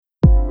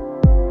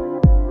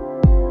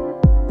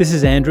This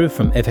is Andrew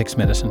from FX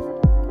Medicine.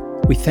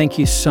 We thank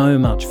you so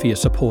much for your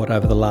support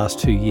over the last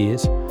 2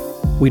 years.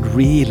 We'd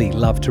really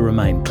love to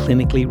remain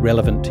clinically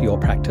relevant to your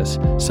practice.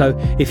 So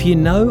if you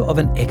know of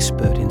an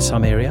expert in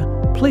some area,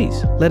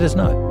 please let us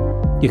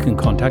know. You can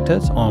contact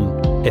us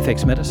on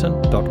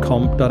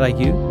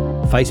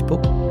fxmedicine.com.au,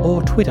 Facebook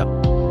or Twitter.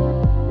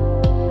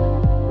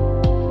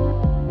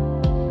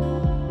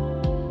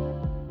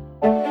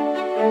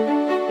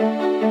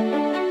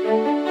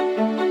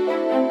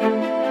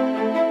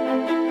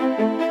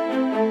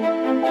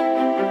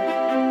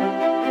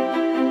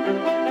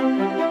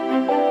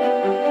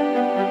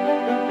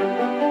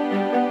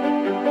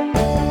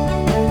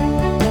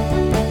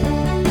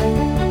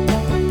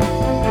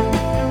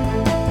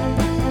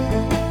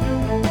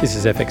 This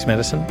is FX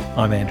Medicine.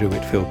 I'm Andrew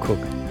Whitfield Cook.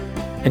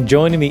 And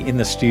joining me in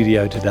the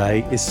studio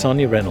today is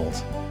Sonia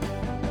Reynolds.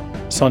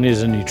 Sonia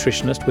is a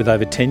nutritionist with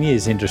over 10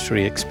 years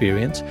industry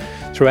experience.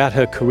 Throughout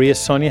her career,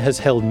 Sonia has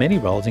held many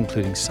roles,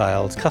 including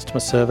sales, customer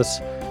service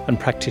and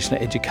practitioner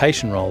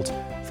education roles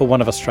for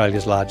one of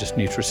Australia's largest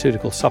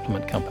nutraceutical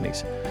supplement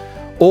companies,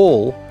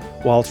 all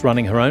whilst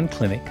running her own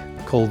clinic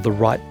called The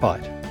Right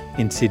Bite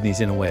in Sydney's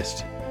Inner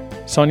West.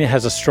 Sonia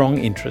has a strong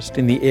interest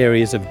in the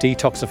areas of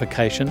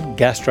detoxification,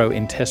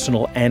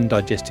 gastrointestinal and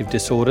digestive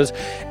disorders,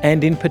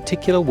 and in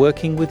particular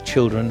working with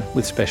children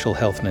with special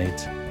health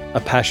needs.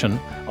 A passion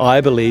I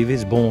believe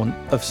is born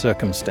of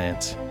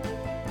circumstance.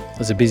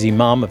 As a busy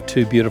mum of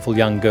 2 beautiful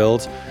young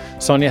girls,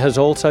 Sonia has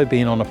also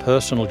been on a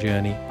personal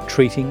journey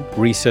treating,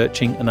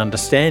 researching and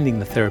understanding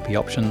the therapy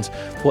options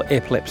for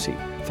epilepsy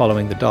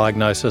following the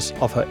diagnosis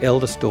of her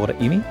eldest daughter,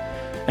 Imi.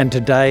 And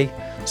today,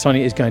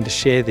 Sonia is going to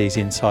share these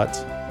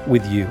insights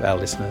with you, our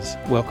listeners.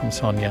 Welcome,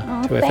 Sonia,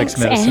 to FX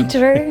Medicine. Thanks,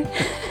 Andrew.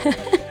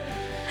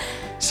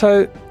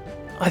 So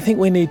I think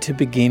we need to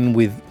begin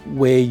with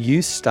where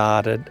you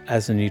started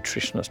as a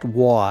nutritionist.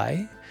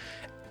 Why?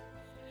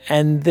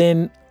 And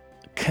then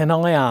can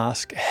I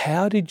ask,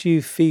 how did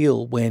you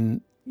feel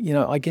when,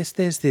 I guess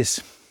there's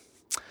this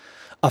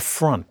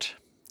affront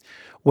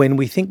when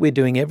we think we're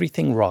doing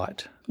everything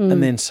right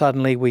and then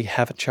suddenly we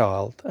have a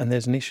child and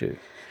there's an issue.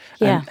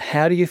 Yeah. And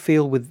how did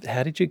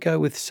you go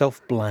with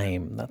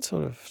self-blame, that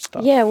sort of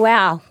stuff? Yeah,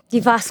 wow.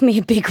 You've asked me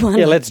a big one.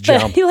 Yeah, let's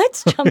jump.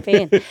 Let's jump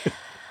in.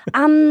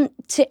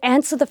 To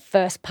answer the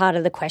first part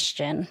of the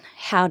question,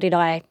 how did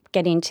I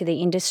get into the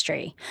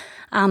industry?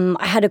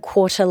 I had a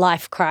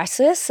quarter-life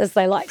crisis, as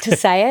they like to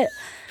say it,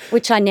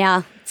 which I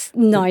now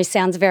know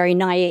sounds very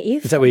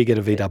naive. Is that where you get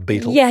a VW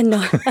Beetle? Yeah,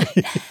 no.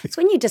 It's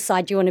when you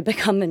decide you want to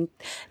become a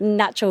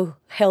natural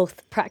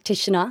health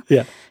practitioner.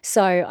 Yeah.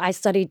 So I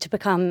studied to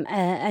become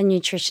a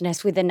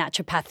nutritionist with a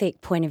naturopathic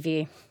point of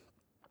view.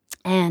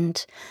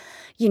 And,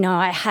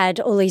 I had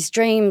all these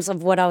dreams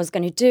of what I was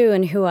going to do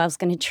and who I was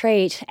going to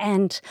treat.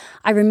 And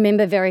I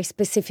remember very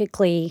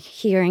specifically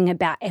hearing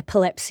about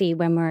epilepsy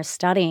when we were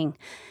studying.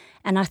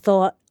 And I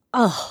thought,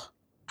 I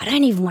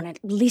don't even want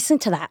to listen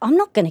to that. I'm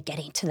not going to get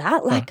into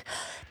that.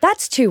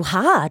 That's too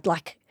hard.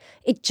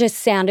 It just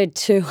sounded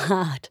too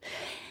hard.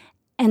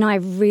 And I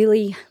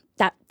really,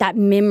 that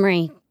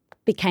memory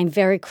became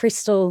very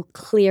crystal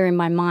clear in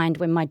my mind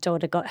when my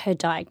daughter got her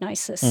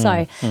diagnosis.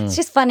 It's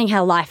just funny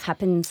how life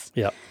happens.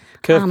 Yeah.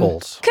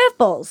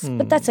 Curveballs.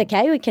 But that's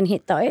okay. We can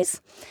hit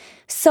those.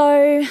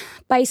 So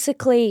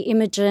basically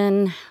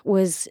Imogen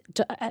was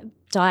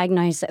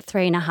diagnosed at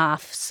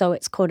 3.5, so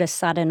it's called a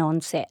sudden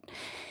onset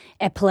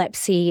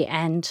epilepsy.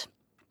 And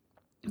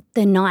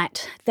the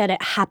night that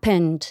it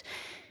happened,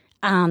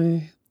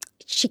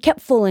 she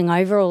kept falling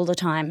over all the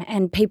time,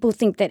 and people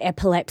think that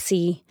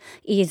epilepsy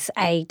is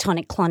a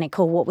tonic-clonic,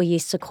 or what we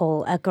used to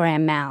call a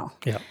grand mal,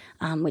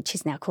 which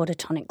is now called a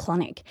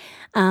tonic-clonic.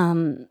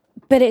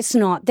 But it's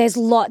not. There's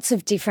lots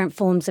of different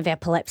forms of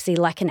epilepsy,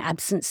 like an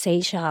absent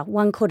seizure,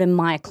 one called a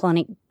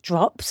myoclonic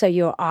drop, so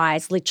your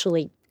eyes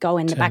literally go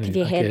in the back of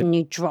your head and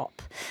you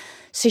drop.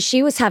 So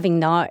she was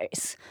having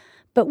those.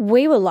 But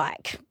we were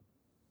like,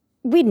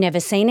 we'd never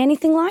seen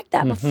anything like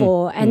that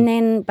before. And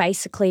then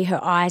basically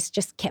her eyes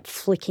just kept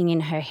flicking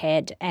in her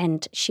head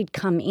and she'd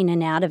come in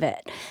and out of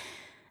it.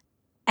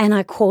 And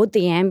I called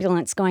the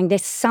ambulance going,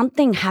 there's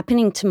something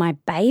happening to my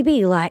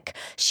baby.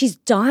 She's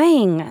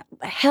dying.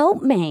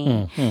 Help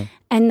me.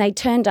 And they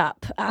turned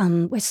up.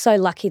 We're so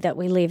lucky that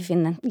we live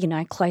in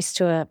close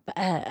to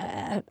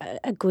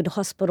a good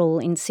hospital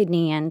in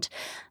Sydney, and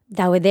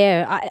they were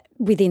there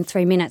within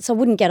 3 minutes. I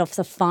wouldn't get off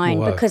the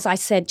phone because I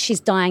said, she's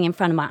dying in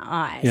front of my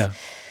eyes. Yeah.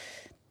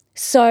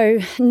 So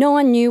no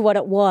one knew what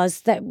it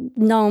was. That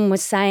no one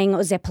was saying it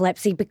was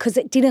epilepsy because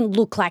it didn't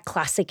look like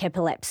classic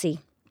epilepsy.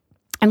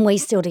 And we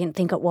still didn't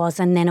think it was.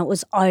 And then it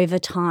was over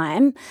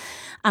time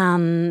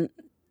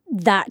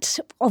that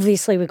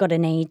obviously we got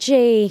an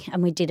EEG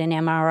and we did an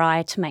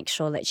MRI to make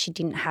sure that she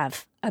didn't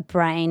have a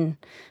brain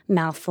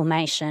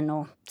malformation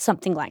or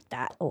something like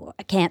that, or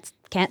a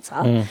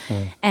cancer.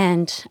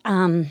 And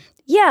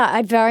Yeah,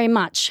 I very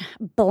much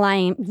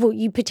blame. Well,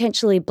 you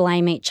potentially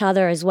blame each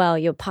other as well.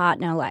 Your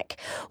partner, like,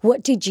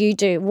 what did you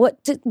do?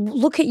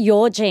 Look at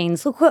your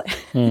genes. Look what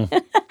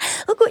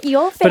look what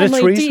your family But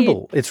it's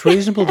reasonable. did. It's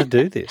reasonable to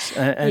do this,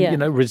 and Yeah. you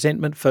know,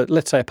 resentment for,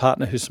 let's say, a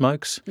partner who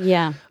smokes,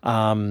 Yeah,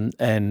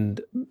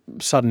 and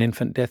sudden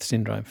infant death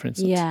syndrome, for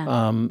instance,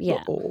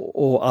 Yeah.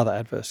 or other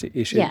adverse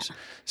issues. Yeah.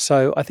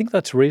 So I think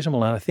that's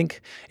reasonable, and I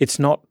think it's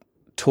not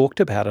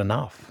talked about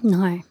enough.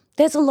 no,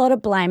 there's a lot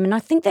of blame, and I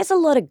think there's a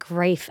lot of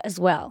grief as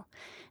well.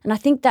 And I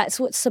think that's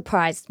what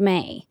surprised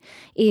me,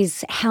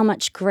 is how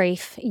much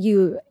grief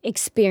you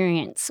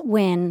experience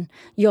when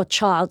your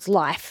child's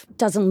life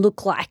doesn't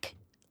look like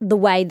the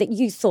way that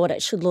you thought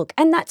it should look.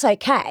 And that's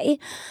okay,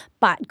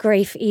 but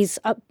grief is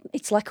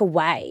it's like a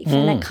wave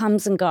and it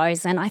comes and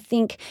goes. And I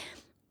think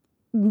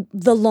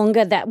the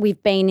longer that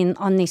we've been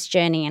on this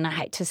journey, and I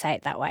hate to say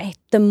it that way,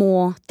 the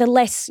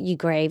less you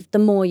grieve, the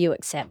more you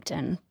accept,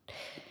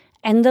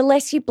 and the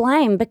less you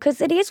blame,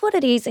 because it is what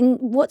it is, and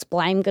what's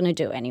blame going to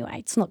do anyway?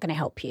 It's not going to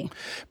help you.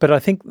 But I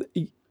think,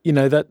 you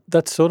know,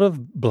 that sort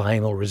of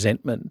blame or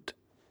resentment,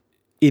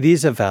 it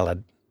is a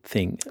valid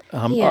thing.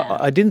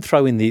 I didn't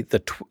throw in the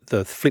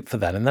flip for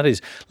that, and that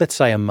is, let's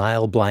say a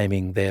male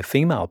blaming their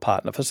female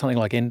partner for something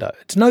like endo.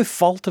 It's no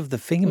fault of the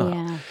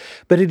female,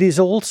 but it is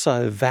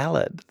also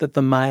valid that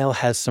the male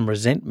has some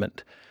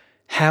resentment.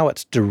 How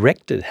it's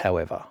directed,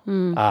 however,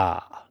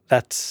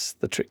 that's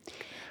the trick.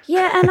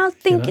 Yeah, and I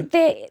think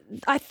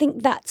I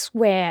think that's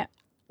where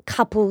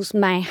couples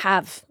may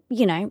have,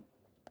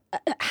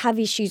 have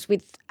issues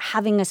with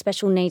having a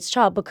special needs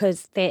child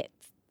because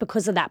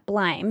of that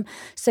blame.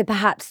 So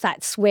perhaps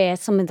that's where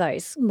some of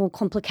those more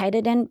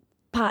complicated and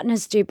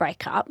partners do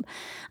break up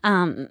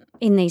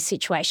in these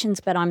situations.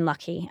 But I'm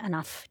lucky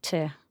enough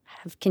to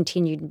have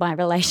continued my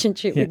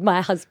relationship with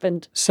my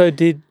husband. So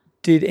did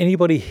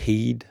anybody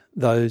heed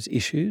those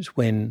issues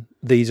when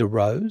these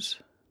arose?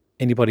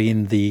 Anybody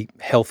in the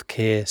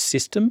healthcare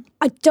system?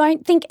 I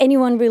don't think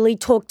anyone really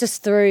talked us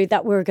through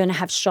that we were going to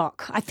have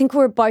shock. I think we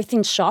were both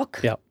in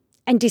shock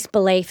and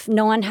disbelief.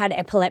 No one had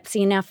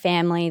epilepsy in our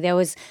family. There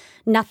was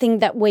nothing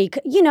that we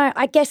could,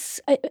 I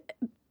guess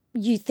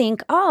you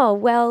think, oh,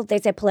 well,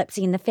 there's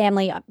epilepsy in the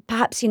family.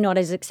 Perhaps you're not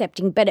as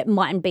accepting, but it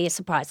mightn't be a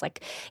surprise.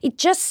 Like, it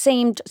just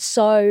seemed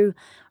so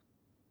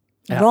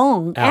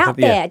wrong out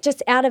there,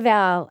 just out of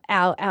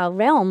our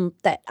realm,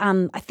 that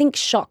I think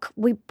shock,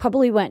 we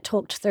probably weren't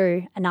talked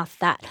through enough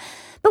that.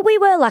 But we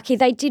were lucky.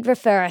 They did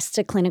refer us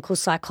to clinical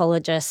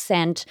psychologists,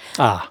 and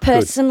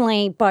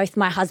personally, both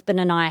my husband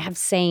and I have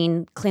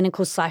seen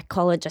clinical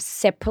psychologists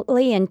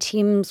separately, and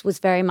Tim's was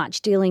very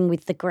much dealing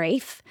with the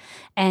grief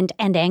and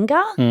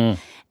anger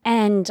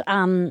and,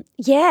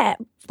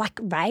 like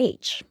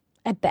rage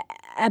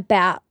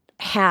about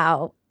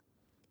how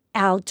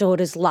our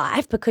daughter's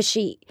life, because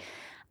she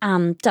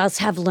does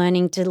have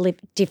learning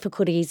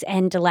difficulties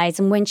and delays.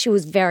 And when she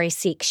was very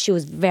sick, she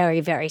was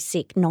very, very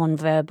sick,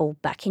 non-verbal,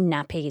 back in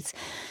nappies.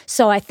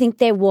 So I think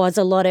there was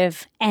a lot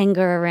of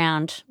anger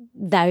around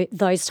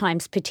those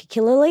times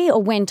particularly,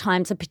 or when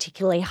times are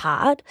particularly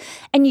hard,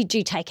 and you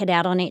do take it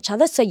out on each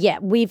other. So,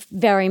 we've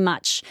very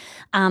much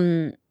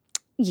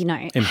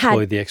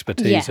employed the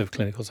expertise of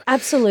clinical psychology.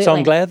 Absolutely. So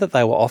I'm glad that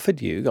they were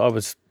offered you. I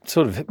was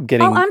sort of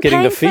getting I'm the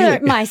paying feeling. for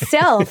it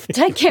myself.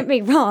 Don't get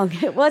me wrong.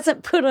 It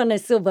wasn't put on a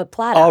silver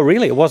platter. Oh,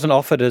 really? It wasn't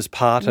offered as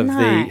part of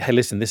No. hey,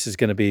 listen, this is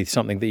going to be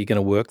something that you're going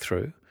to work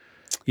through.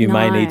 You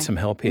may need some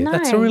help here. No.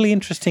 That's a really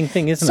interesting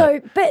thing, isn't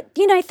it? So, but,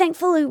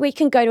 thankfully we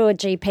can go to a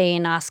GP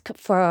and ask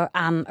for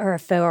a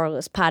referral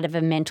as part of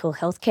a mental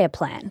health care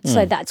plan.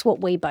 So that's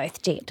what we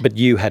both did. But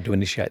you had to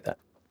initiate that.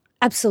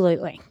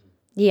 Absolutely.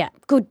 Yeah,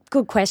 good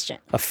question.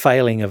 A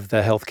failing of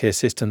the healthcare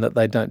system that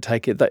they don't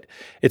take it.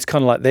 It's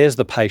kind of like, there's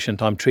the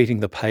patient, I'm treating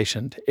the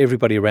patient.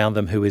 Everybody around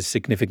them who is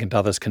significant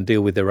others can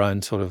deal with their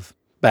own sort of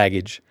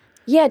baggage.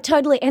 Yeah,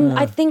 totally. And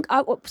I think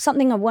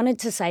something I wanted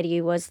to say to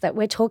you was that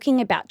we're talking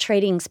about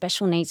treating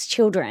special needs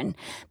children,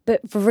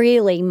 but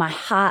really my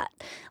heart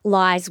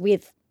lies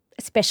with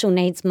special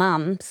needs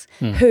mums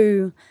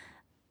who,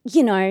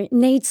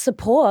 need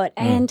support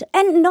and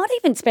not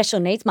even special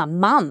needs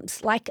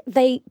mums. Like,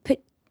 they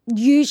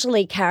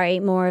usually carry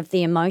more of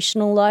the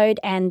emotional load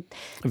and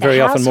very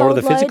often more of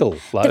the household physical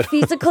load. The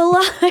physical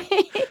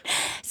load.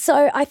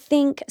 So I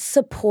think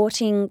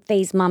supporting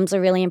these mums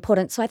are really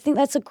important. So I think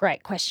that's a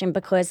great question,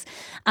 because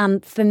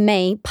for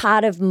me,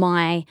 part of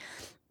my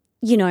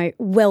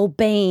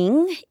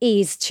well-being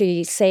is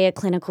to see a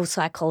clinical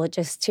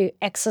psychologist, to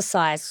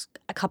exercise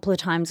a couple of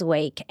times a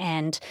week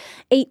and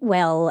eat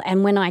well.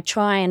 And when I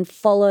try and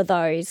follow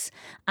those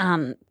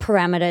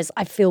parameters,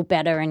 I feel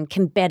better and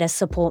can better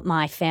support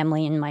my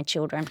family and my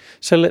children.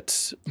 So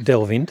let's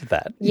delve into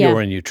that. Yeah.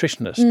 You're a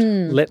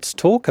nutritionist. Let's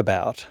talk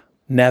about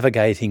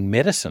navigating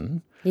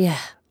medicine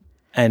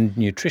and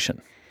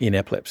nutrition in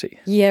epilepsy.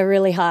 Yeah,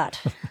 really hard.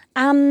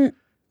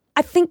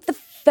 I think the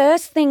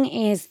first thing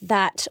is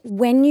that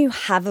when you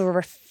have a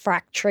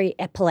refractory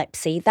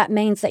epilepsy, that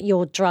means that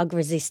you're drug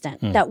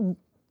resistant, that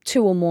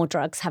 2 or more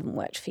drugs haven't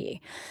worked for you.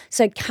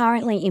 So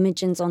currently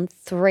Imogen's on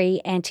 3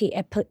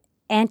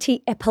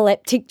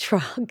 anti-epileptic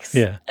drugs.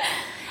 Yeah.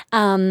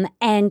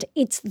 And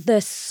it's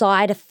the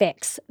side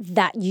effects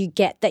that you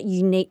get that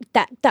you need,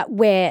 that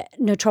where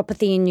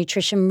naturopathy and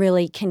nutrition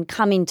really can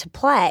come into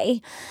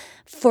play.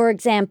 For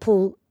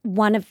example,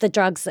 one of the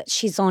drugs that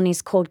she's on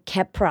is called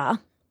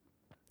Keppra,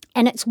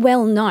 and it's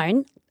well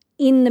known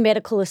in the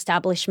medical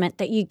establishment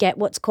that you get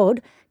what's called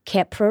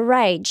Keppra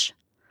rage.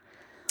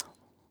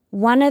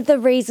 One of the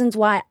reasons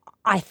why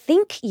I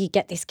think you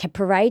get this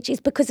Keppra rage is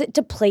because it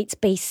depletes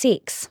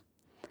B6.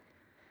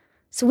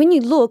 So when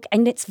you look,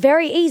 and it's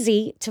very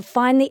easy to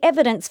find the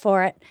evidence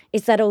for it,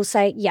 is that it'll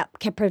say, yep,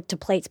 Keppra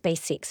depletes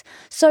B6.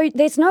 So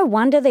there's no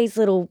wonder these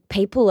little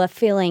people are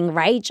feeling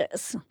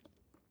rages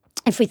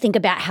if we think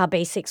about how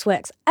B6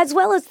 works, as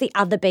well as the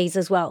other Bs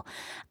as well.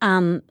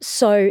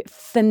 So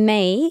for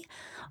me,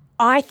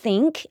 I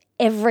think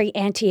every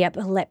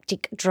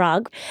anti-epileptic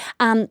drug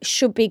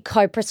should be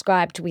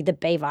co-prescribed with a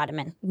B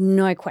vitamin,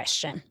 no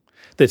question.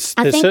 There's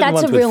certain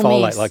ones with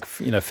folate, myth. like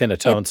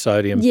phenytoin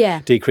sodium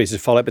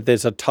decreases folate, but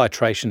there's a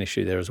titration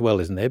issue there as well,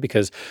 isn't there?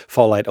 Because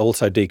folate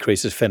also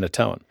decreases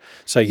phenytoin.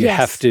 So you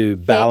have to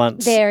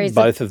balance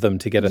both of them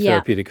to get a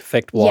therapeutic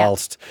effect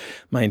whilst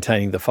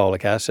maintaining the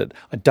folic acid.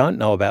 I don't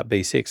know about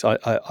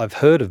B6. I've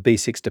heard of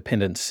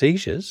B6-dependent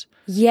seizures.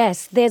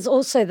 Yes, there's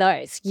also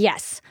those.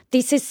 Yes.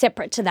 This is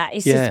separate to that.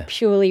 It's just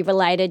purely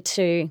related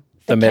to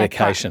the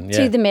medication,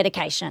 to the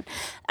medication.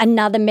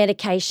 Another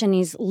medication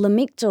is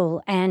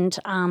Lamictal, and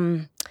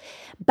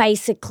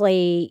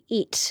basically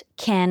it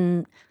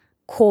can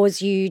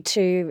cause you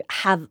to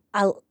have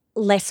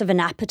less of an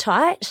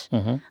appetite,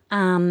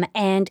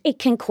 and it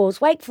can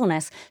cause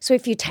wakefulness. So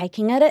if you're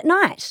taking it at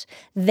night,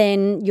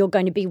 then you're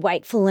going to be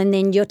wakeful, and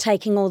then you're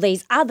taking all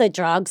these other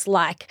drugs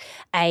like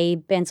a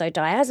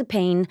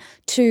benzodiazepine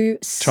to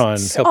try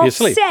and help you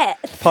sleep.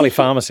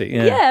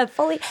 Polypharmacy,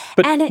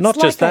 But and it's not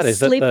like just that, is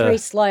slippery that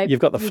slope. You've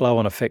got the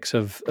flow-on effects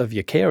of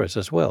your carers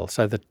as well.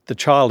 So the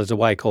child is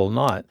awake all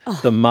night.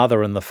 The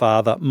mother and the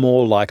father,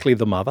 more likely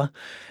the mother,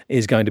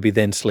 is going to be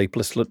then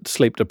sleepless,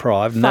 sleep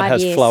deprived, and that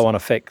has flow-on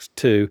effects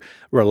to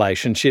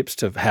relationships,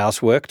 to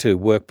housework, to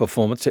work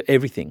performance, to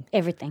everything.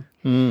 Everything.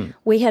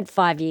 We had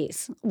 5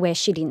 years where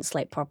she didn't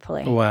sleep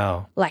properly.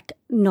 Wow. Like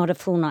not a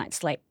full night's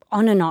sleep,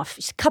 on and off,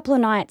 just a couple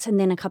of nights and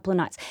then a couple of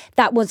nights.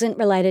 That wasn't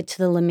related to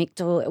the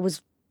Lamictal. It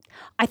was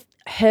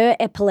her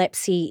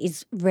epilepsy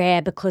is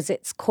rare because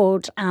it's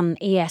called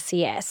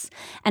ESES,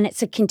 and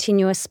it's a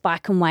continuous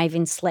spike and wave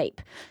in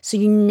sleep. So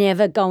you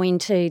never go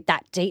into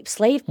that deep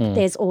sleep.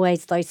 There's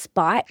always those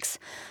spikes.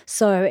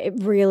 So it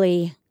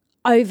really,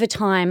 over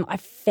time, I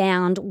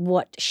found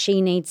what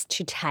she needs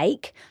to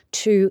take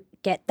to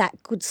get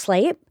that good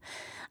sleep.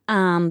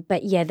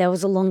 But yeah, there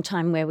was a long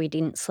time where we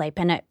didn't sleep,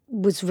 and it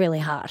was really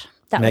hard.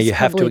 That was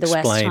probably the worst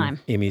time. Now you have to explain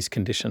Emmy's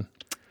condition.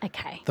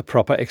 Okay. The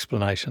proper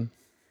explanation.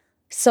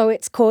 So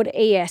it's called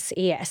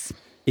ESES.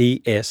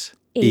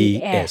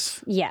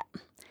 ESES. Yeah.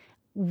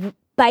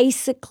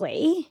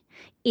 Basically,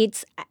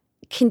 it's a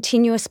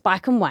continuous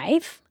spike and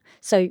wave.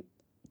 So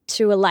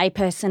to a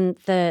layperson,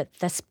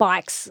 the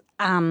spikes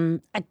are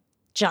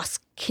just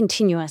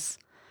continuous.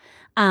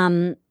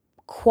 It's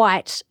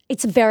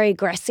very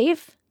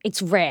aggressive.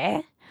 It's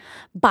rare,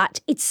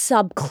 but it's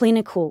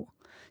subclinical.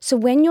 So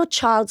when your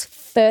child's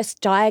first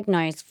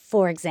diagnosed,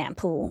 for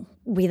example,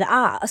 with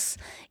us,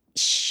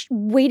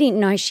 we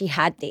didn't know she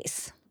had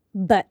this,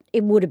 but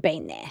it would have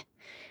been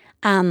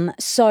there.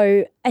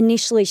 So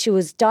initially she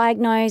was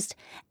diagnosed,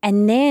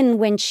 and then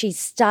when she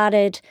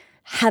started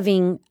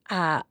having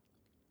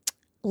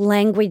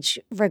language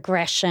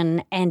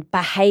regression and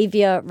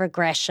behaviour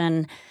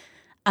regression,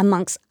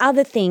 amongst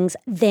other things,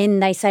 then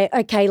they say,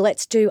 okay,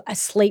 let's do a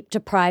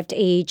sleep-deprived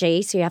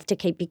EEG. So you have to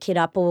keep your kid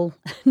up all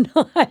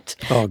night,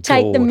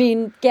 take them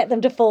in, get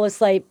them to fall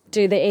asleep,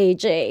 do the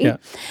EEG,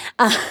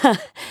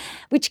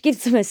 which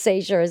gives them a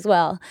seizure as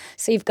well.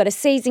 So you've got a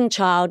seizing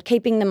child,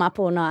 keeping them up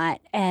all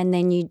night, and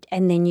then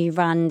you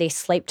run this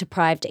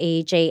sleep-deprived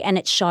EEG, and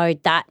it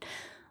showed that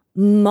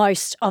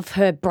most of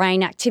her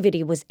brain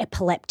activity was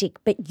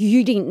epileptic, but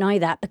you didn't know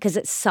that because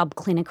it's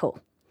subclinical.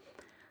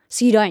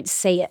 So you don't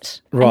see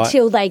it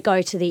until they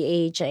go to the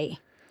EEG.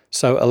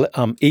 So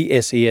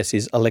ESES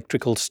is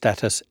electrical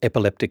status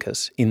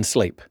epilepticus, in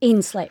sleep.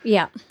 In sleep,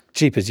 yeah.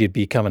 Jeepers, you'd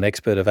become an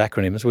expert of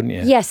acronyms, wouldn't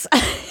you? Yes.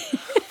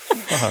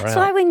 That's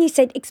why when you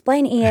said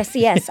explain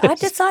ESES, I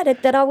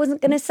decided that I wasn't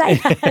going to say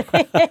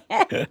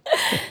that.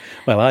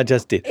 Well, I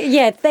just did.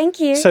 Yeah, thank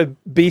you. So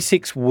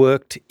B6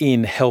 worked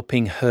in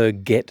helping her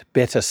get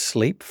better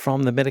sleep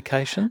from the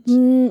medications?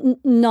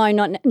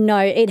 No.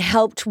 It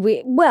helped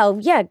with,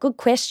 good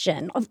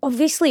question.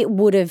 Obviously it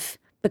would have,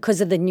 because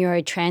of the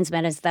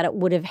neurotransmitters, that it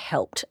would have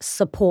helped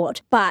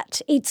support.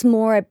 But it's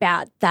more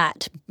about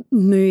that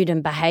mood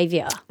and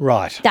behaviour.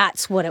 Right.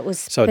 That's what it was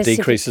So it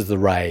decreases the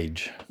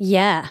rage.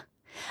 Yeah.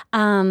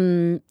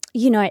 Epilum,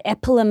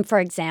 for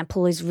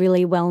example, is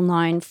really well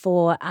known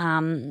for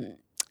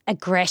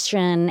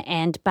aggression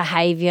and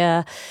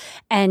behaviour,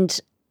 and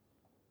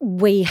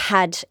we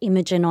had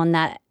Imogen on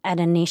that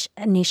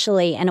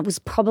initially, and it was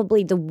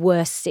probably the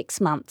worst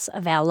 6 months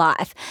of our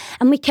life.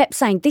 And we kept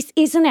saying, this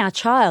isn't our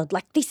child.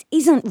 Like, this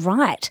isn't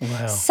right.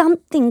 Wow.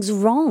 Something's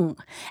wrong.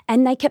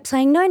 And they kept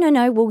saying,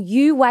 no, well,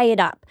 you weigh it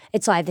up.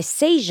 It's either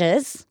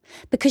seizures,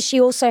 because she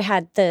also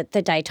had the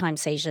daytime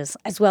seizures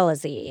as well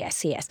as the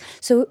ESCS.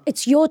 So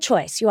it's your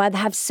choice. You either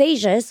have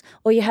seizures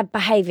or you have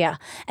behaviour.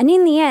 And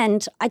in the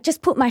end, I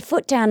just put my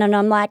foot down and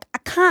I'm like, I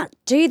can't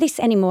do this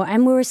anymore.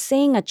 And we were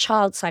seeing a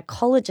child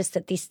psychologist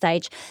at this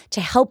stage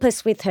to help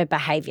us with her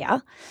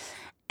behaviour.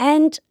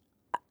 And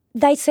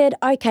they said,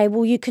 okay,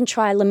 well, you can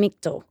try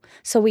Lamictal.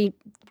 So we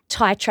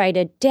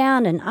titrated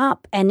down and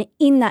up. And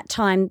in that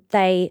time,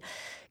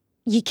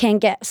 you can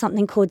get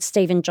something called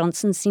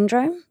Stevens-Johnson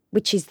syndrome,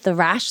 which is the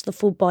rash, the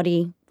full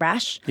body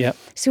rash. Yep.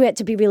 So we had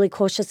to be really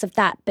cautious of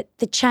that. But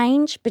the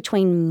change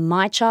between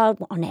my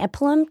child on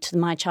Epilim to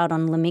my child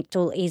on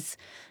Lamictal is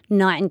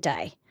night and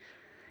day.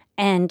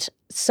 And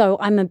so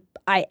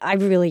I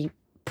really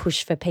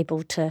push for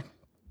people to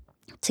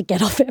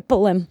get off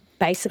Epilim,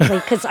 basically,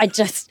 because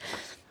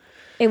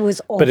it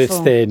was awful. But it's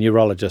their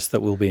neurologist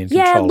that will be in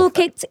control. Yeah, look,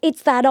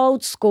 it's that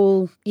old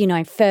school,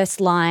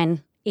 first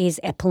line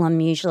is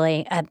Epilim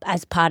usually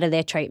as part of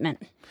their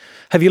treatment.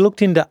 Have you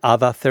looked into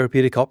other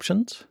therapeutic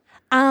options?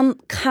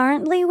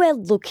 Currently, we're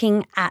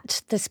looking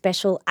at the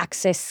Special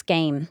Access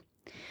Scheme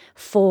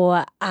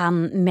for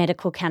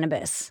medical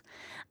cannabis.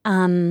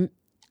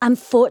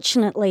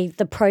 Unfortunately,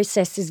 the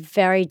process is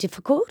very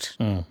difficult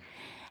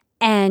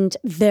and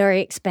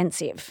very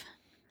expensive.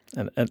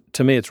 And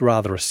to me, it's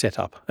rather a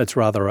setup. It's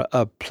rather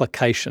a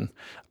placation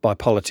by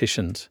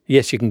politicians.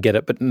 Yes, you can get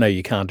it, but no,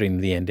 you can't in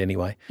the end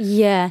anyway.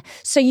 Yeah.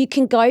 So you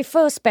can go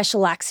for a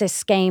special access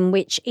scheme,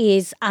 which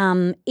is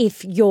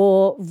if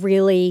you're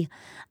really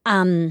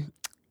in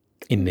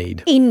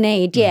need.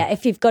 Yeah.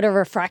 If you've got a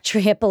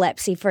refractory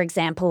epilepsy, for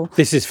example.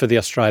 This is for the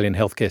Australian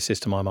healthcare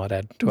system, I might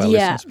add, to our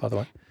listeners, by the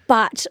way.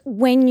 But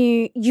when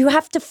you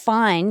have to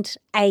find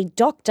a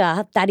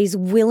doctor that is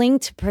willing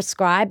to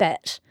prescribe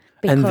it.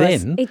 Because and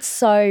then it's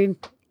so.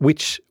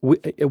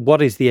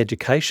 What is the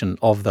education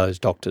of those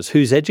doctors?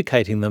 Who's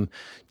educating them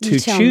to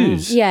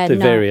choose the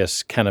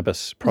various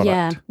cannabis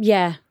products?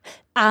 Yeah.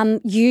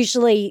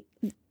 Usually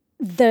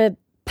the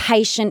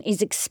patient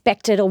is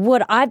expected, or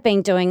what I've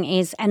been doing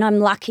is, and I'm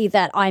lucky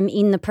that I'm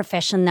in the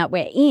profession that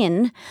we're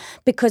in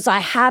because I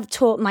have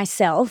taught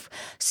myself.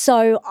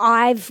 So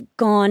I've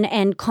gone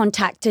and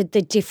contacted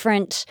the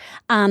different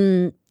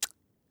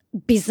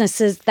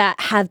businesses that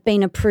have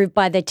been approved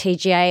by the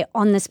TGA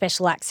on the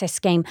special access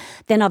scheme.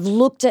 Then I've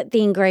looked at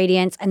the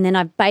ingredients and then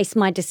I've based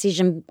my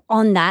decision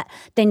on that,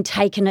 then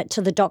taken it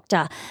to the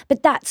doctor.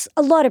 But that's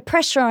a lot of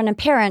pressure on a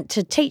parent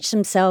to teach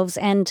themselves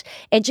and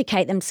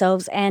educate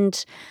themselves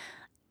and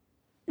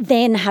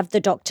then have the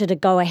doctor to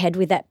go ahead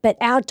with it. But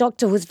our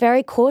doctor was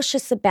very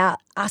cautious about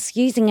us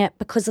using it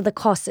because of the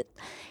cost.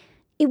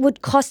 It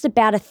would cost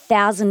about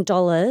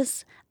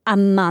 $1,000 a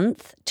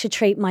month to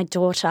treat my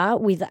daughter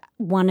with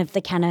one of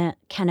the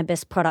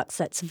cannabis products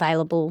that's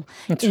available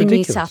in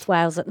New South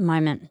Wales at the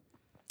moment.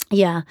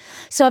 Yeah.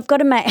 So I've got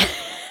to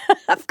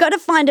I've got to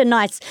find a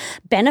nice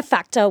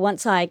benefactor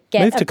once I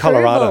get Move to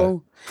approval.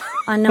 Colorado.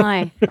 I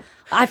know.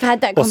 I've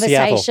had that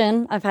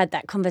conversation.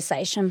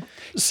 Seattle.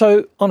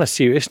 So on a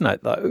serious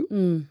note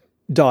though,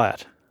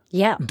 diet.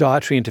 Yeah.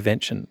 Dietary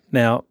intervention.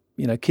 Now,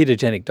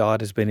 ketogenic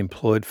diet has been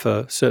employed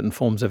for certain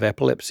forms of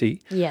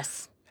epilepsy.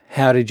 Yes.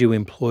 How did you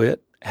employ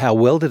it? How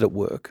well did it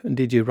work? And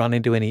did you run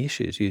into any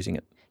issues using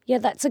it? Yeah,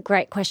 that's a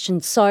great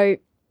question. So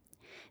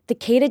the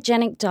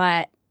ketogenic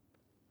diet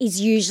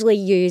is usually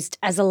used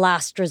as a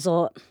last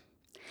resort.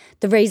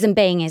 The reason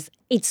being is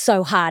it's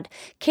so hard.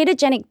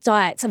 Ketogenic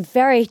diets are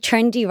very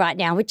trendy right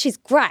now, which is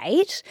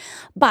great,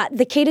 but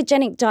the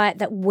ketogenic diet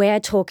that we're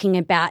talking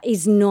about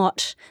is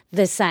not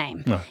the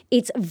same. No.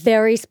 It's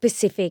very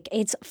specific.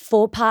 It's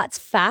 4 parts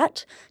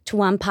fat to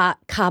 1 part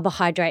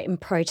carbohydrate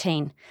and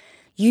protein.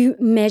 You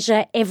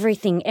measure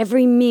everything.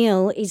 Every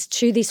meal is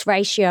to this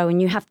ratio and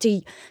you have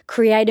to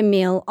create a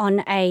meal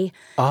on a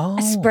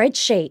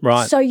spreadsheet.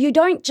 Right. So you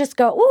don't just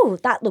go, oh,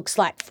 that looks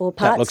like 4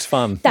 parts. That looks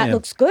fun. That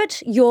looks good.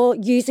 You're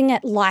using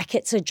it like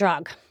it's a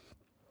drug.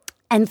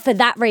 And for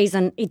that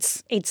reason,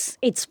 it's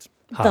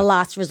the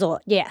last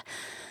resort. Yeah.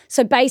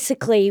 So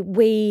basically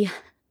we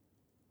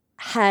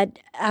had,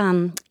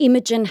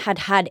 Imogen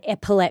had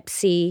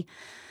epilepsy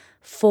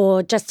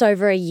for just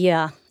over a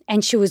year.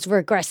 And she was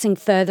regressing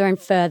further and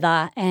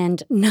further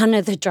and none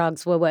of the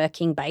drugs were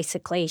working,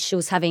 basically. She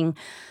was having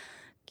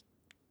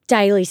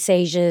daily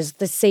seizures.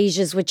 The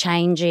seizures were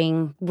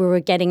changing. We were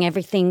getting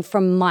everything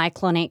from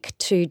myoclonic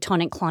to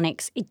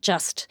tonic-clonics. It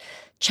just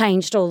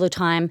changed all the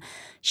time.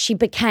 She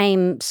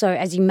became, so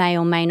as you may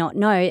or may not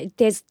know,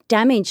 there's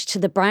damage to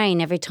the brain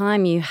every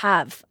time you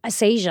have a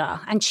seizure.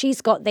 And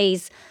she's got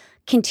these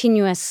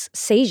continuous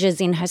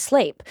seizures in her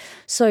sleep.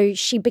 So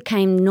she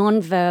became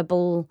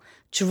nonverbal,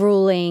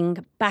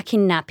 drooling, back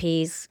in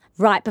nappies,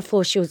 right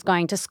before she was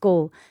going to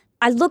school.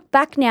 I look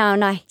back now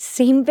and I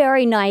seem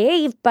very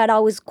naive, but I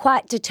was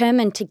quite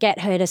determined to get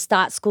her to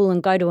start school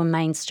and go to a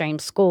mainstream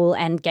school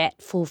and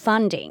get full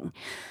funding.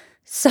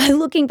 So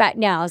looking back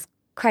now, it's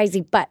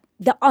crazy, but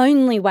the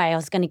only way I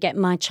was going to get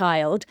my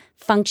child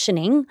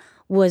functioning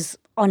was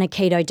on a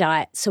keto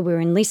diet. So we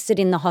were enlisted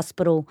in the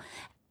hospital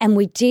and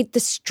we did the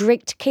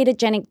strict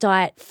ketogenic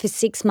diet for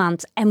 6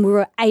 months and we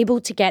were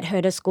able to get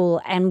her to school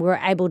and we were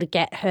able to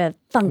get her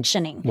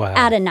functioning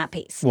out of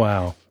nappies.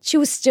 Wow. She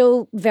was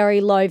still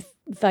very low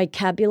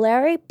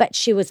vocabulary, but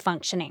she was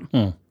functioning.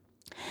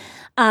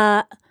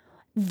 The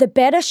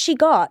better she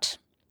got,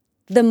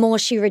 the more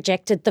she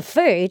rejected the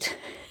food.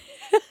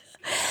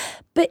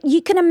 But you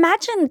can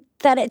imagine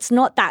that it's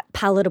not that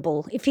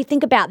palatable. If you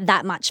think about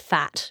that much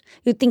fat,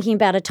 you're thinking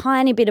about a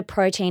tiny bit of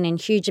protein and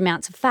huge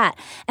amounts of fat.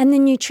 And the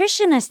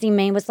nutritionist in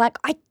me was like,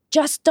 I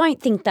just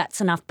don't think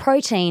that's enough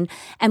protein.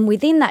 And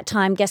within that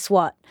time, guess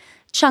what?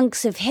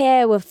 Chunks of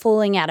hair were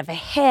falling out of her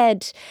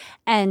head.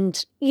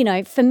 And, you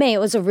know, for me, it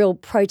was a real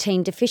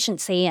protein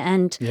deficiency.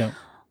 And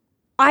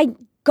I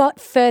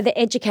got further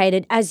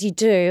educated, as you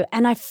do,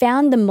 and I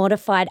found the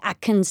modified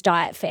Atkins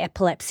diet for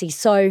epilepsy.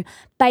 So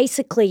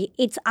basically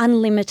it's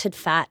unlimited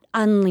fat,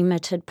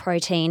 unlimited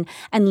protein,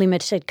 and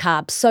limited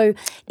carbs. So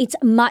it's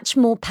much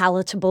more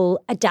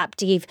palatable,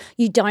 adaptive.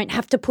 You don't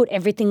have to put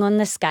everything on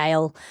the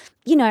scale.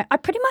 You know, I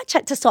pretty much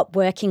had to stop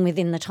working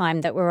within the time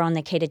that we were on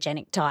the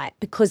ketogenic diet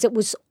because it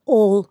was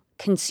all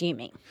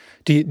consuming.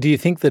 Do you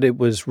think that it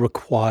was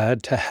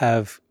required to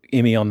have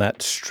Emmy on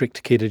that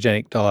strict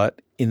ketogenic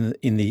diet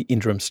in the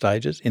interim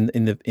stages, in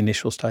the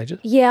initial stages?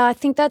 Yeah, I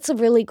think that's a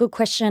really good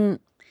question.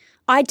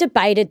 I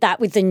debated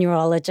that with the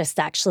neurologist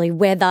actually,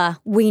 whether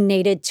we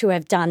needed to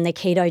have done the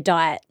keto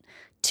diet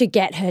to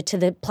get her to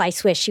the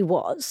place where she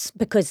was,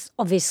 because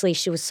obviously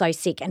she was so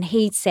sick. And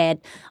he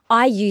said,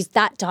 I used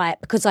that diet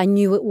because I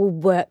knew it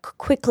would work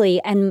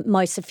quickly and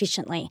most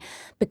efficiently.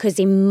 Because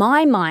in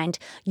my mind,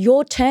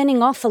 you're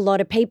turning off a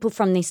lot of people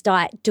from this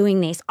diet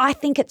doing this. I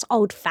think it's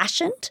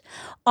old-fashioned.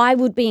 I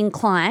would be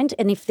inclined,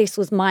 and if this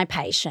was my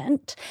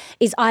patient,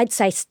 is I'd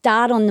say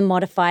start on the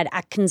modified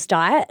Atkins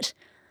diet,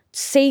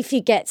 see if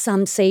you get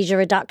some seizure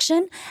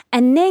reduction,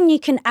 and then you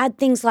can add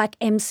things like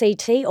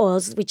MCT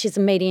oils, which is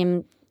a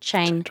medium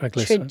chain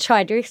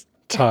triglyceride.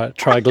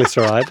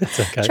 It's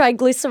okay.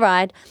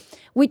 Triglyceride,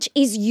 which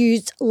is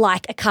used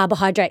like a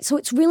carbohydrate. So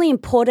it's really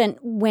important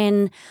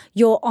when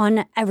you're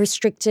on a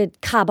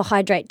restricted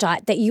carbohydrate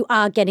diet that you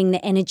are getting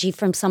the energy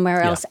from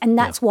somewhere else. And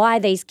that's why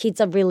these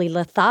kids are really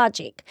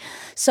lethargic.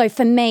 So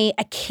for me,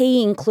 a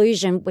key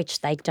inclusion,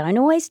 which they don't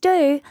always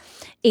do,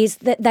 is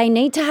that they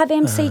need to have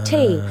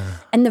MCT.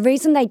 And the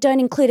reason they don't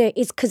include it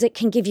is because it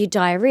can give you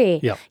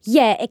diarrhea.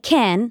 Yeah, it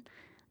can,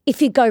 if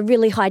you go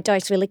really high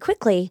dose really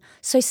quickly.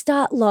 So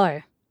start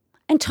low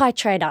and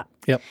titrate up.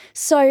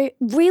 So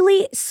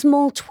really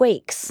small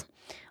tweaks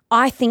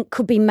I think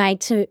could be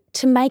made to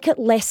make it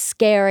less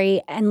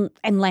scary and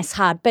less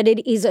hard. But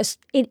it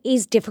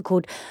is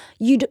difficult.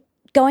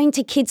 Going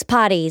to kids'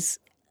 parties.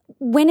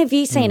 When have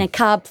you seen a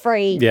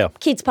carb-free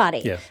kids'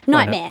 party?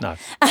 Nightmare. No.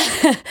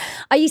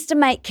 I used to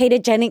make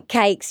ketogenic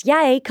cakes.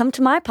 Yay, come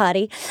to my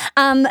party.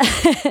 And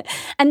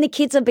the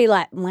kids would be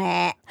like,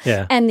 meh.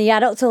 And the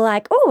adults are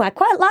like, oh, I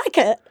quite like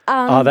it.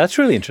 Oh, that's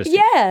really interesting.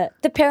 Yeah,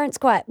 the parents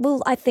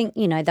I think,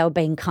 they were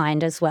being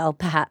kind as well,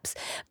 perhaps.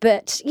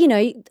 But,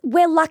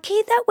 we're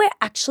lucky that we're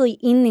actually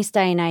in this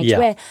day and age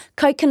where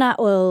coconut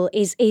oil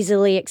is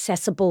easily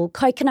accessible,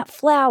 coconut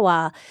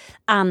flour,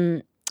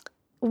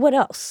 what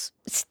else?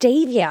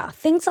 Stevia,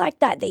 things like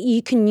that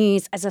you can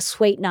use as a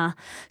sweetener.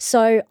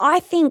 So I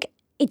think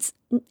it's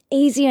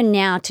easier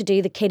now to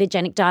do the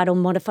ketogenic diet or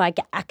modified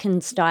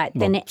Atkins diet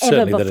than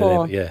ever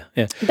before.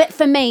 But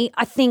for me,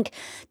 I think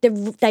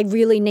they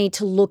really need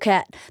to look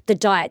at the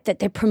diet that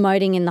they're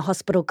promoting in the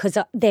hospital because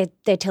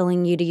they're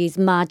telling you to use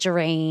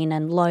margarine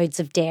and loads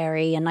of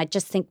dairy, and I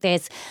just think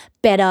there's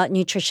better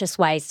nutritious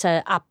ways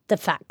to up the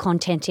fat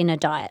content in a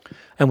diet.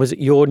 And was it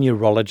your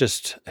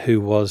neurologist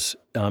who was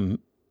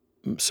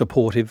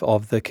supportive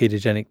of the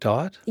ketogenic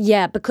diet?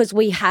 Yeah, because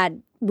we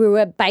had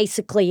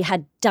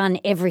done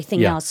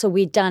everything else. So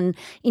we'd done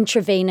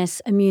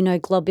intravenous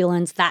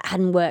immunoglobulins, that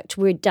hadn't worked.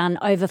 We'd done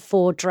over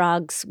 4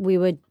 drugs.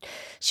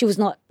 She was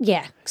not,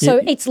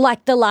 So it's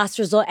like the last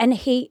resort. And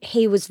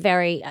he was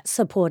very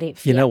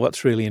supportive. You know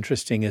what's really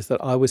interesting is that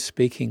I was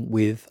speaking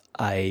with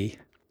a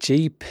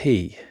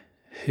GP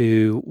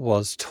who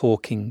was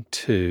talking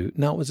to,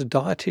 it was a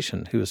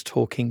dietitian who was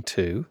talking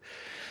to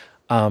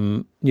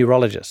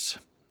neurologists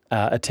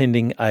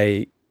attending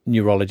a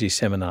neurology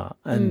seminar,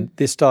 and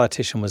this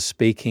dietitian was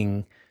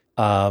speaking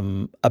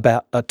to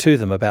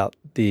them about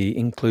the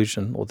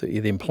inclusion or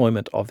the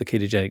employment of the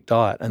ketogenic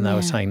diet, and they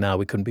were saying, no,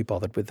 we couldn't be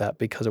bothered with that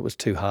because it was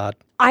too hard.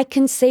 I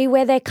can see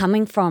where they're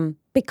coming from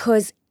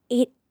because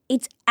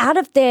it's out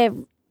of their...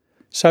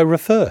 So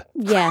refer.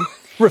 Yeah.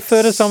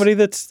 Refer to somebody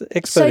that's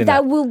expert in that.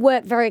 So they will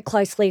work very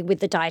closely with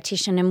the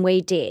dietitian, and we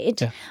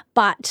did. Yeah.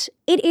 But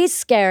it is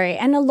scary,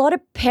 and a lot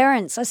of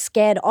parents are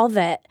scared of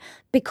it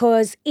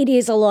because it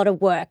is a lot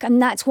of work.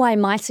 And that's why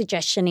my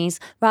suggestion is,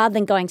 rather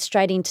than going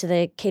straight into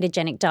the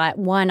ketogenic diet,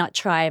 why not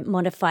try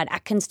modified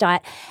Atkins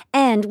diet?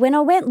 And when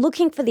I went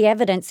looking for the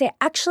evidence, there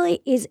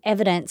actually is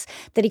evidence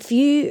that if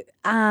you,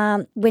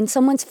 when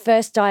someone's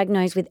first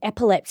diagnosed with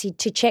epilepsy,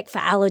 to check for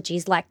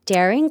allergies like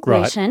dairy and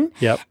gluten,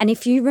 Right. Yep. and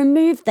if you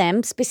remove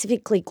them,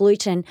 specifically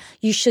gluten,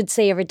 you should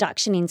see a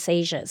reduction in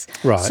seizures.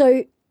 Right.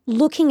 So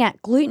looking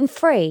at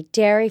gluten-free,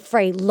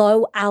 dairy-free,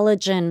 low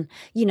allergen,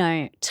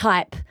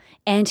 type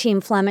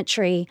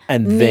anti-inflammatory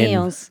And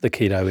meals. then the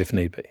keto if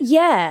need be.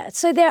 Yeah.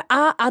 So there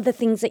are other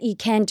things that you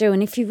can do.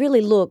 And if you really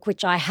look,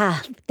 which I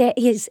have, there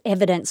is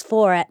evidence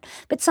for it.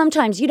 But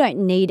sometimes you don't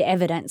need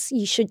evidence.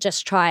 You should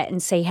just try it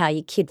and see how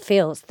your kid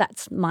feels.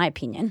 That's my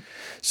opinion.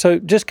 So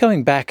just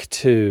going back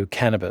to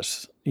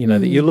cannabis,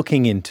 that you're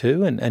looking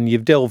into and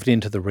you've delved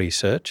into the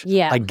research.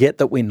 Yeah. I get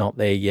that we're not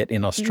there yet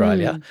in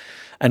Australia.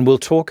 And we'll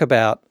talk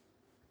about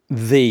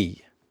the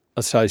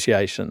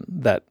association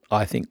that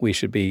I think we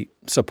should be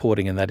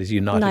supporting, and that is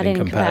United in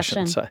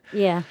Compassion. So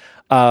yeah.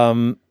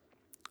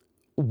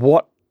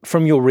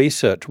 from your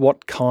research,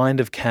 what kind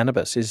of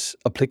cannabis is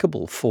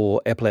applicable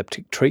for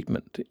epileptic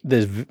treatment?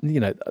 There's,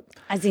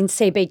 As in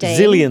CBD.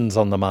 zillions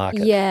on the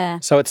market. Yeah.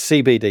 So it's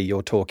CBD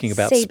you're talking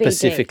about CBD.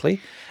 specifically.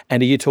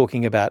 And are you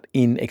talking about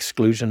in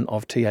exclusion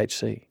of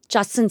THC?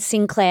 Justin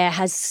Sinclair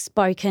has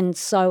spoken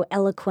so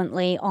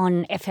eloquently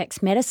on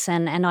FX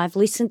Medicine, and I've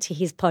listened to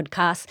his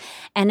podcast,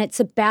 and it's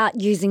about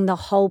using the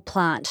whole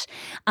plant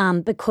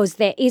because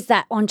there is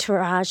that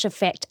entourage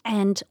effect.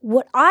 And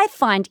what I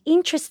find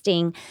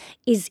interesting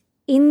is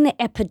in the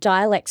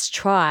Epidiolex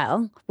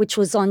trial, which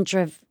was on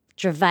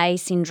Dravet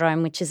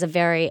syndrome, which is a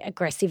very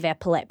aggressive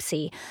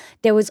epilepsy,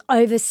 there was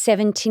over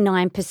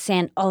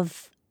 79%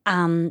 of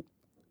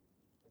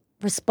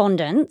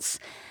respondents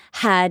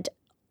had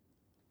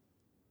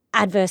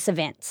adverse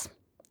events.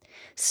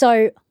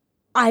 So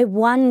I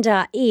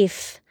wonder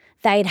if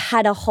they'd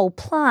had a whole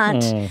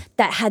plant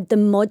that had the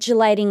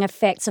modulating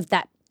effects of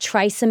that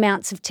trace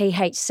amounts of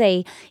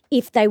THC,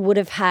 if they would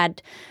have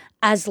had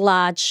as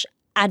large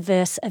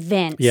adverse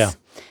events. Yeah.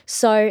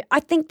 So I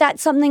think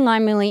that's something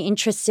I'm really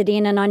interested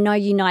in, and I know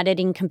United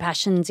in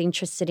Compassion's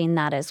interested in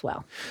that as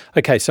well.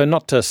 Okay, so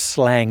not to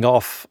slang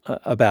off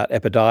about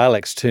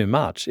Epidiolex too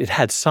much, it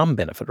had some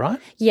benefit, right?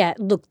 Yeah,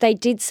 look, they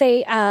did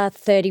see a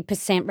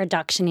 30%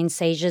 reduction in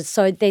seizures,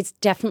 so there's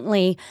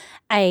definitely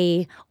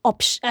a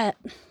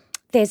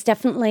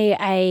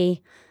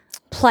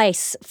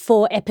place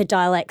for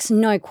Epidiolex,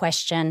 no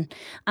question.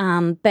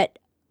 But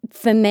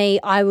for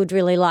me, I would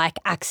really like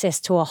access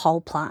to a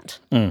whole plant.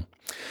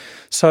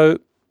 So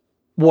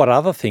what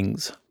other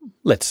things,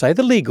 let's say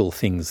the legal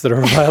things that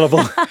are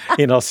available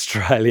in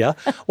Australia,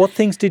 what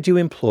things did you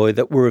employ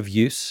that were of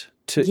use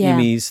to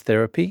Imi's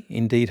therapy,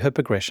 indeed her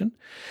progression?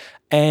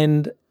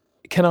 And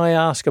can I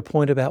ask a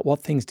point about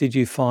what things did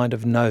you find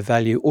of no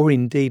value or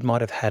indeed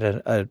might have had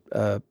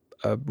a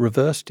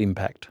reversed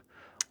impact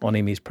on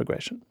Imi's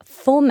progression?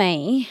 For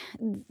me,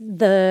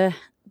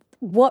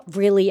 what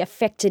really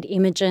affected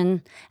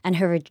Imogen and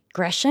her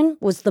regression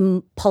was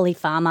the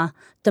polypharma,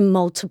 the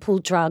multiple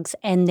drugs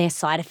and their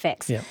side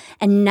effects. Yeah.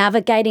 And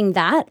navigating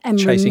that and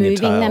Chasing a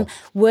removing them, tail.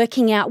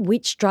 working out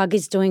which drug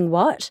is doing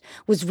what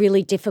was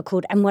really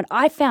difficult. And what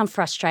I found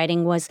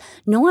frustrating was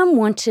no one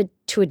wanted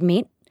to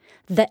admit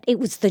that it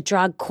was the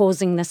drug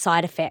causing the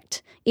side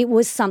effect. It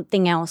was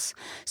something else.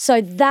 So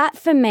that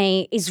for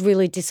me is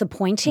really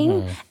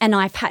disappointing, and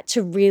I've had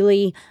to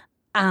really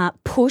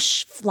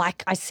push,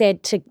 like I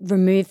said, to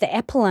remove the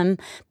Epilum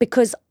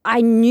because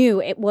I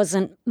knew it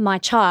wasn't my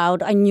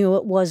child. I knew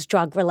it was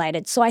drug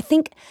related. So I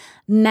think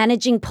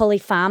managing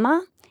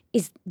polypharma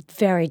is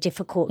very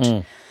difficult.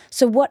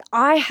 So what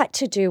I had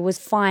to do was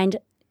find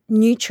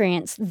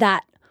nutrients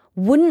that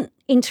wouldn't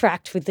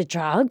interact with the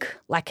drug,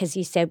 like as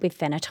you said with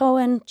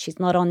phenytoin. She's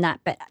not on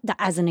that, but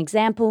as an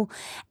example.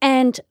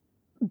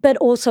 But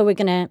also we're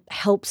going to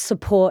help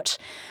support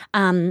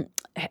her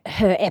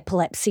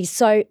epilepsy.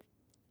 So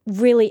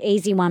really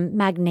easy one,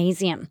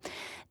 magnesium.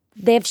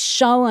 They've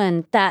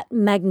shown that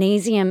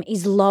magnesium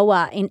is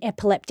lower in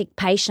epileptic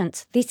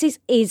patients. This is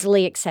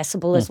easily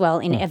accessible as well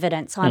in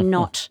evidence. I'm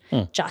not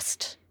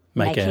just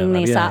making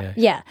this up.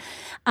 Yeah.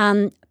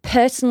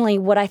 Personally,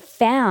 what I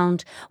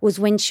found was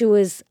when she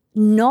was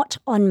not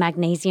on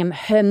magnesium,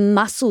 her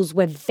muscles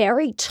were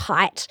very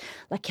tight.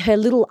 Like her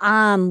little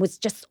arm was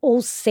just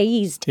all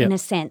seized in a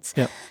sense.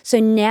 Yep. So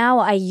now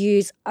I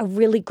use a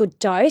really good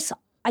dose.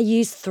 I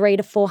use 300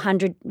 to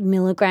 400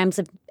 milligrams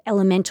of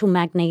elemental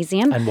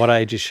magnesium. And what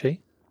age is she?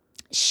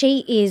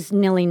 She is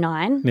nearly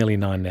 9. Nearly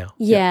 9 now.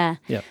 Yeah.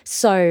 Yep.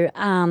 So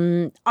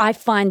I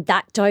find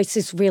that dose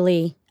is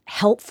really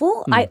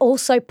helpful. I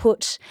also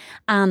put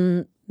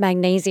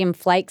magnesium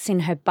flakes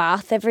in her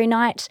bath every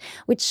night,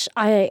 which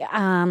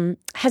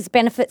has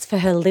benefits for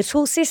her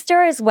little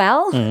sister as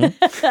well.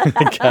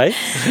 Okay.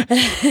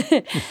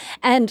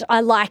 And I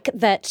like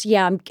that,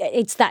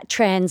 it's that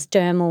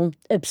transdermal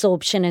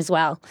absorption as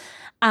well.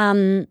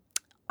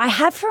 I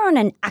have her on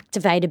an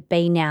Activated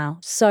B now.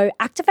 So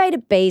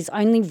Activated Bs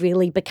only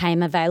really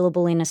became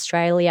available in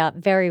Australia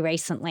very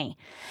recently.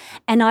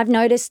 And I've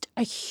noticed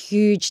a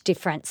huge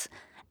difference.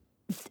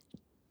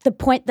 The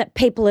point that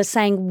people are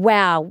saying,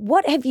 wow,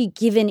 what have you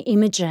given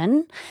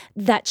Imogen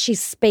that she's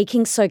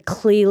speaking so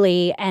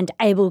clearly and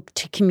able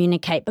to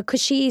communicate?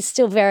 Because she is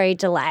still very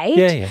delayed.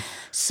 Yeah.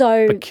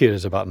 So But cute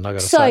as a button, I got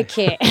to so say.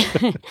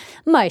 cute.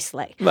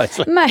 Mostly.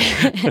 Mostly.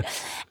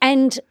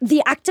 And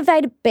the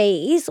Activated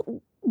Bs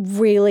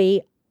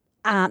really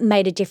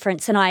made a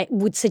difference, and I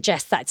would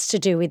suggest that's to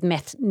do with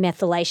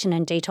methylation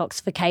and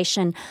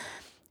detoxification.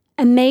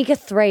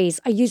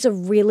 Omega-3s, I use a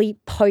really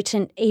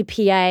potent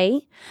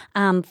EPA,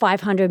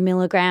 500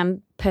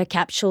 milligram per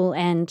capsule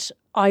and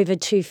over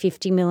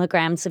 250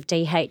 milligrams of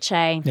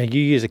DHA. Now,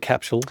 you use a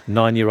capsule,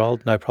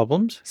 9-year-old, no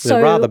problems? So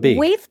They're rather big.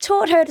 we've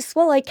taught her to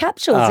swallow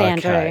capsules,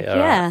 Andrew. Okay, all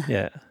yeah. right,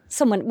 yeah.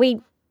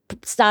 We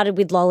started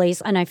with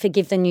lollies. I know,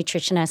 forgive the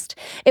nutritionist.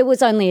 It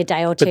was only a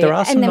day or two. But there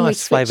are some and then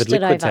nice flavoured we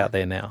switched it liquids over. out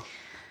there now.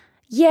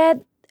 Yeah,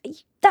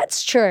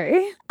 that's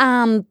true.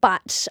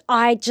 But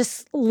I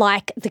just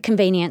like the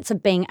convenience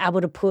of being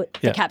able to put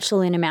the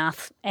capsule in a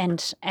mouth,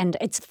 and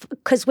it's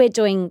because we're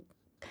doing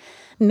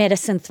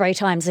medicine 3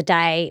 times a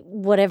day.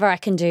 Whatever I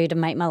can do to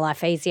make my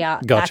life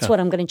easier, that's what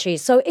I'm going to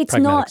choose. So it's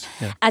not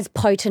as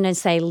potent as,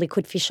 say,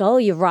 liquid fish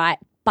oil. You're right,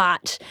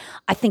 but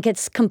I think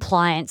it's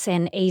compliance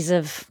and ease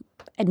of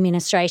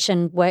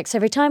administration works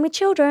every time with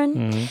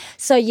children.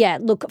 So, yeah,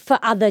 look, for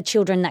other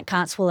children that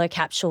can't swallow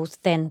capsules,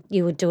 then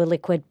you would do a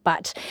liquid.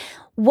 But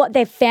what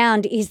they've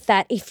found is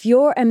that if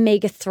your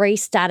omega-3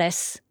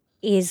 status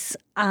is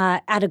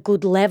at a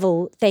good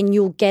level, then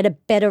you'll get a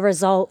better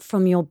result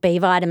from your B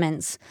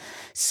vitamins.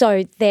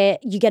 So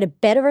you get a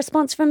better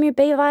response from your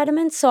B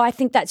vitamins. So I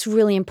think that's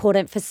really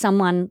important for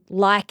someone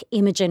like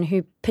Imogen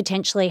who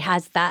potentially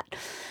has that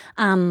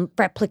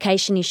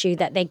replication issue,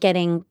 that they're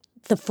getting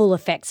the full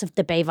effects of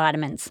the B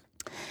vitamins.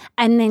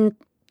 And then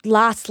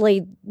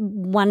lastly,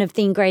 one of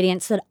the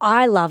ingredients that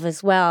I love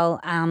as well,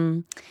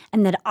 and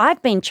that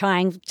I've been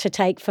trying to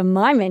take for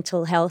my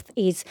mental health,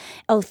 is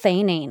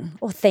L-theanine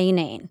or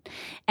theanine.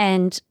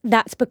 And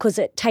that's because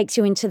it takes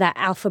you into that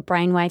alpha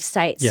brainwave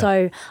state. Yeah.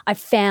 So I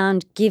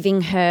found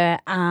giving her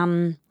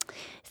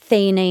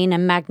theanine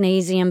and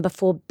magnesium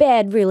before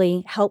bed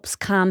really helps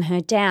calm her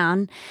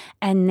down.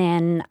 And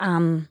then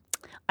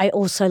I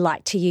also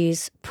like to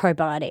use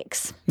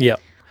probiotics. Yeah.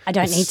 I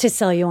don't need to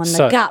sell you on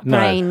the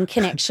gut-brain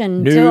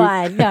connection, do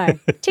I? No.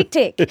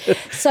 Tick.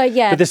 So,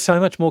 yeah. But there's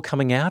so much more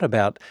coming out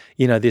about,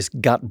 this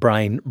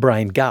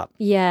brain-gut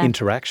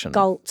interaction.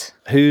 GALT.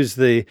 Who's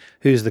the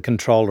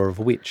controller of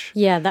which?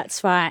 Yeah,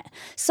 that's right.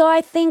 So I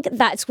think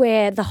that's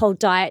where the whole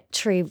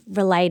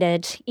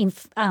dietary-related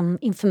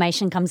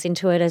information comes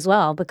into it as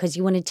well, because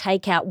you want to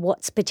take out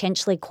what's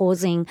potentially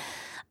causing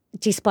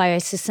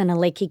dysbiosis and a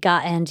leaky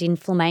gut and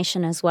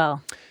inflammation as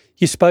well.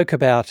 You spoke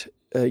about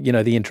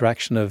the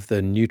interaction of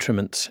the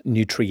nutrients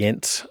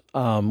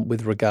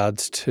with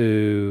regards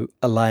to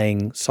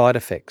allaying side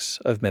effects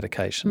of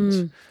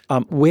medications.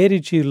 Where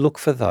did you look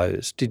for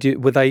those?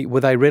 Were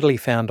they readily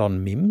found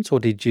on MIMS,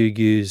 or did you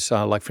use,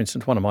 like for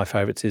instance, one of my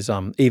favourites is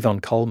Yvonne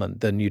Coleman,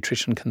 the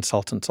Nutrition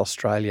Consultants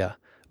Australia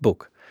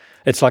book.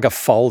 It's like a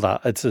folder.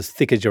 It's as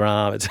thick as your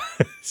arm.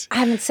 I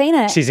haven't seen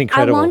it. She's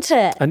incredible. I want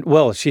it. And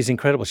she's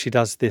incredible. She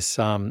does this.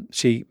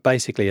 She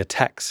basically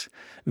attacks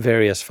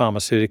various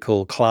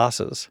pharmaceutical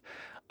classes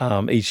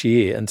each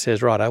year and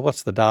says, right,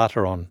 what's the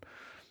data on,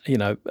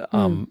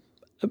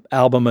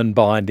 albumin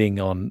binding,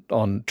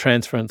 on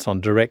transference, on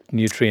direct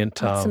nutrient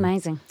That's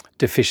amazing.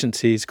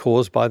 deficiencies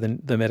caused by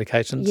the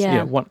medications.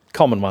 Yeah. One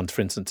common ones,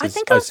 for instance, I is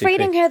think I was OCP.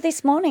 reading her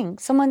this morning.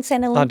 Someone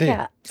sent a link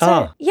out.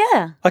 So,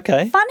 yeah.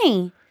 Okay.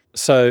 Funny.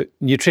 So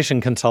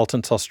Nutrition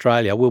Consultants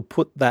Australia will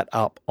put that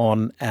up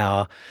on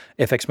our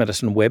FX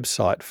Medicine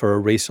website for a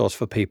resource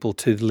for people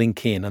to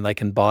link in, and they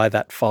can buy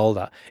that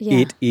folder. Yeah.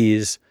 It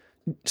is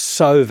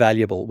so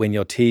valuable when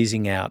you're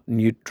teasing out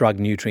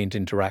drug-nutrient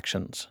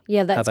interactions.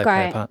 Yeah, that's how they play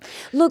a great. part.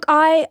 Look,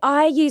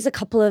 I use a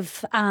couple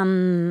of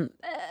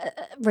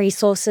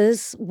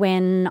resources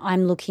when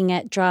I'm looking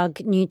at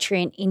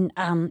drug-nutrient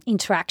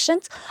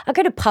interactions. I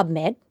go to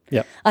PubMed.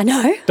 Yep. I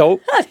know. Yeah. Go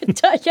to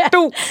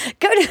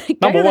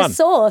the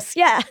source.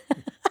 Yeah.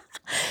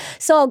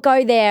 So I'll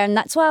go there, and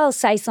that's why I'll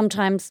say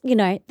sometimes,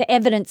 the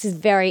evidence is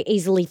very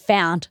easily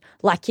found.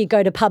 Like you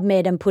go to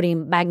PubMed and put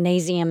in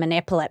magnesium and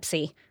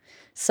epilepsy.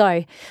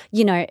 So,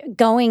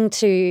 going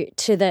to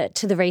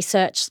the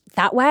research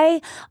that way,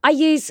 I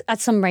use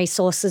some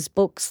resources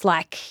books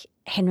like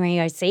Henry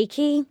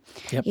Ozeki.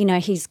 Yep.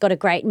 He's got a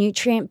great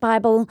nutrient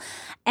Bible,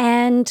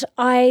 and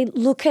I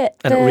look at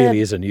and it really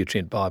is a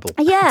nutrient Bible.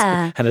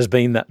 Yeah. And has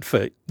been that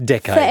for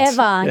decades.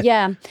 Forever,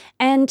 yeah.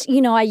 And,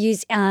 I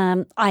use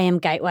IM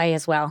Gateway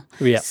as well.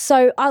 Yeah.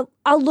 So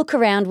I'll look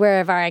around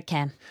wherever I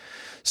can.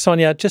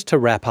 Sonia, just to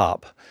wrap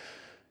up,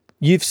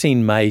 you've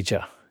seen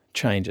major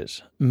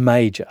changes,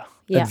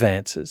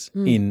 advances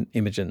in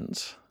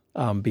Imogen's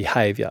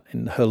behaviour,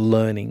 in her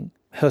learning,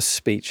 her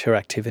speech, her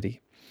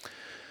activity.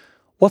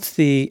 What's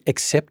the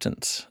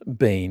acceptance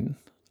been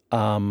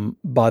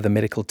by the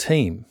medical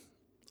team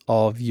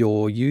of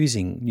your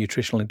using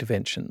nutritional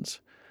interventions,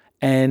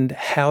 and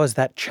how has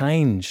that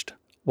changed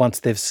once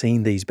they've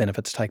seen these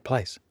benefits take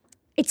place?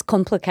 It's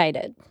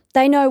complicated.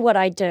 They know what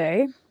I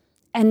do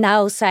and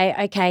they'll say,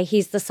 okay,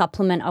 here's the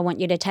supplement I want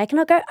you to take. And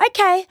I'll go,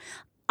 okay,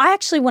 I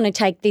actually want to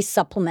take this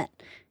supplement.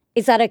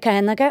 Is that okay?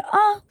 And they go,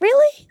 oh,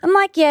 really? I'm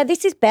like, yeah,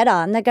 this is better.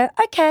 And they go,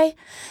 okay.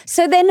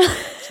 So then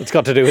it's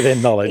got to do with their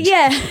knowledge.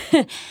 Yeah.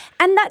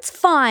 And that's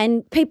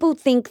fine. People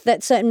think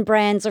that certain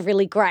brands are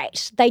really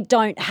great. They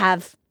don't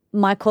have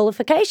my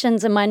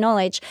qualifications and my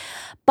knowledge.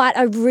 But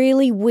I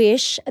really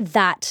wish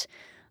that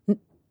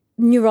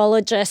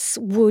neurologists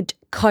would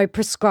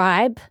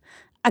co-prescribe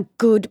a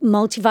good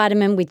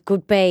multivitamin with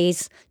good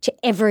Bs to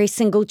every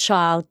single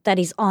child that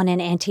is on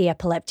an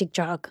anti-epileptic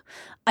drug.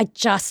 I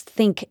just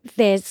think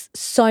there's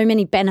so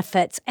many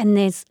benefits and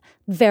there's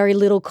very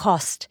little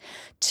cost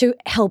to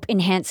help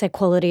enhance their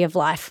quality of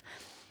life.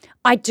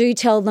 I do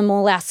tell them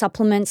all our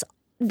supplements.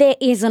 There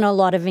isn't a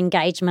lot of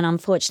engagement,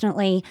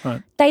 unfortunately.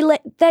 Right. They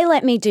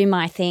let me do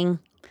my thing.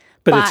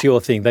 But it's your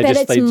thing.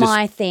 It's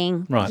my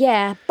thing. Right.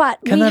 Yeah, but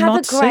Can we they have a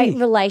not great see?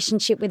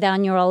 relationship with our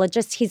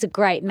neurologist. He's a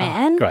great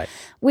man. Great.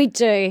 We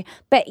do.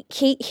 But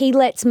he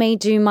lets me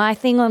do my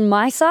thing on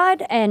my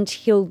side and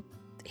he'll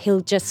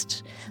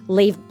just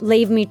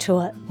leave me to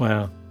it.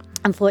 Wow.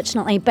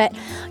 Unfortunately. But,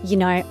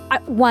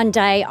 one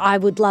day I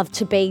would love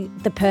to be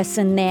the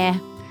person there,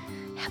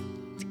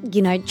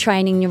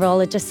 training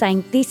neurologists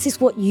saying this is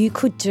what you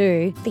could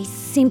do, these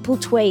simple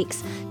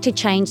tweaks to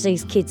change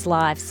these kids'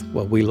 lives.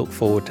 Well, we look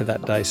forward to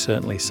that day,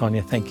 certainly.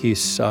 Sonia, thank you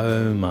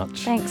so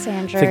much. Thanks,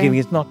 Andrew. For giving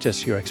us not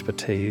just your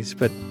expertise,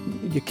 but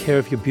your care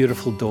of your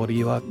beautiful daughter.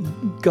 You are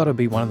got to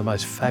be one of the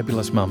most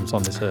fabulous mums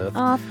on this earth.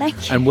 Oh,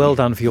 thank you. And well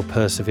done for your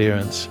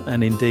perseverance.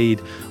 And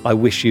indeed, I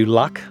wish you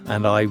luck,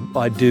 and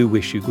I do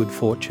wish you good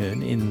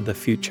fortune in the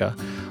future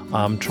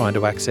trying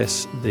to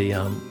access the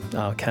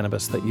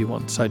cannabis that you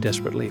want so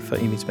desperately for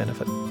Amy's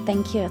benefit.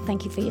 Thank you.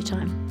 Thank you for your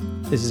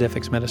time. This is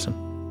FX Medicine.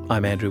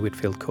 I'm Andrew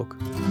Whitfield Cook.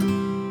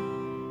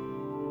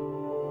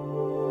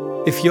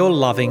 If you're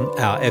loving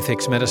our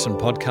FX Medicine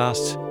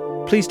podcasts,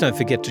 please don't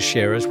forget to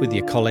share us with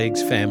your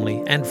colleagues,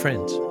 family and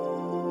friends.